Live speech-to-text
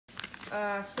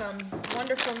some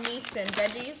wonderful meats and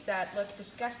veggies that look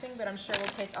disgusting, but I'm sure will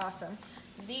taste awesome.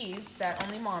 These that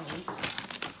only Mom eats.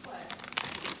 What?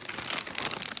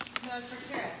 No, it's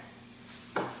for carrots.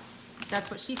 That's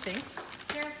what she thinks.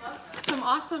 Carrots love them. Some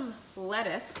awesome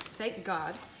lettuce, thank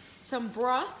God. Some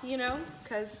broth, you know,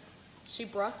 because she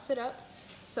broths it up.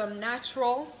 Some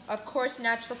natural, of course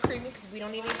natural creamy, because we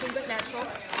don't eat anything but natural.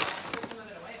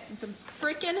 And some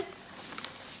frickin'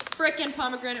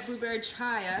 pomegranate blueberry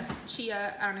chia,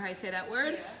 I don't know how you say that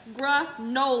word,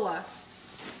 granola,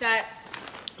 that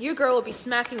your girl will be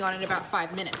smacking on in about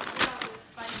 5 minutes.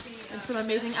 And some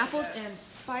amazing apples and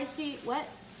spicy, what?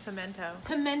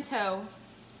 Pimento.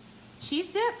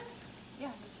 Cheese dip?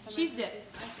 Yeah. Cheese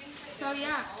dip. So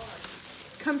yeah,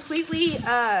 completely,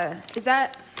 is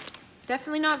that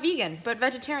definitely not vegan, but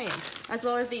vegetarian, as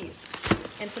well as these.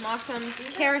 And some awesome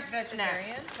carrot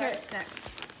snacks. Carrot snacks.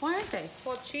 Why aren't they?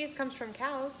 Well, cheese comes from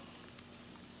cows.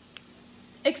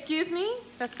 Excuse me?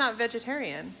 That's not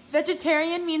vegetarian.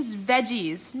 Vegetarian means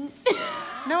veggies.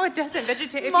 No, it doesn't.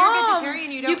 If you're Mom,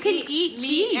 vegetarian, you don't can eat meat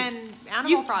cheese. and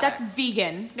animal products. That's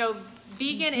vegan. No,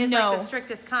 vegan is like the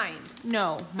strictest kind.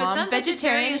 No, But Mom, some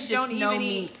vegetarians just don't no even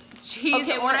meat. eat cheese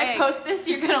Okay, or when I eggs. post this,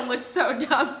 you're gonna look so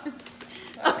dumb.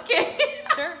 Okay.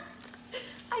 Sure.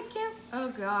 I can't. Oh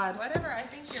God. Whatever. I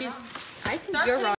think you're wrong. I think Start you're putting wrong.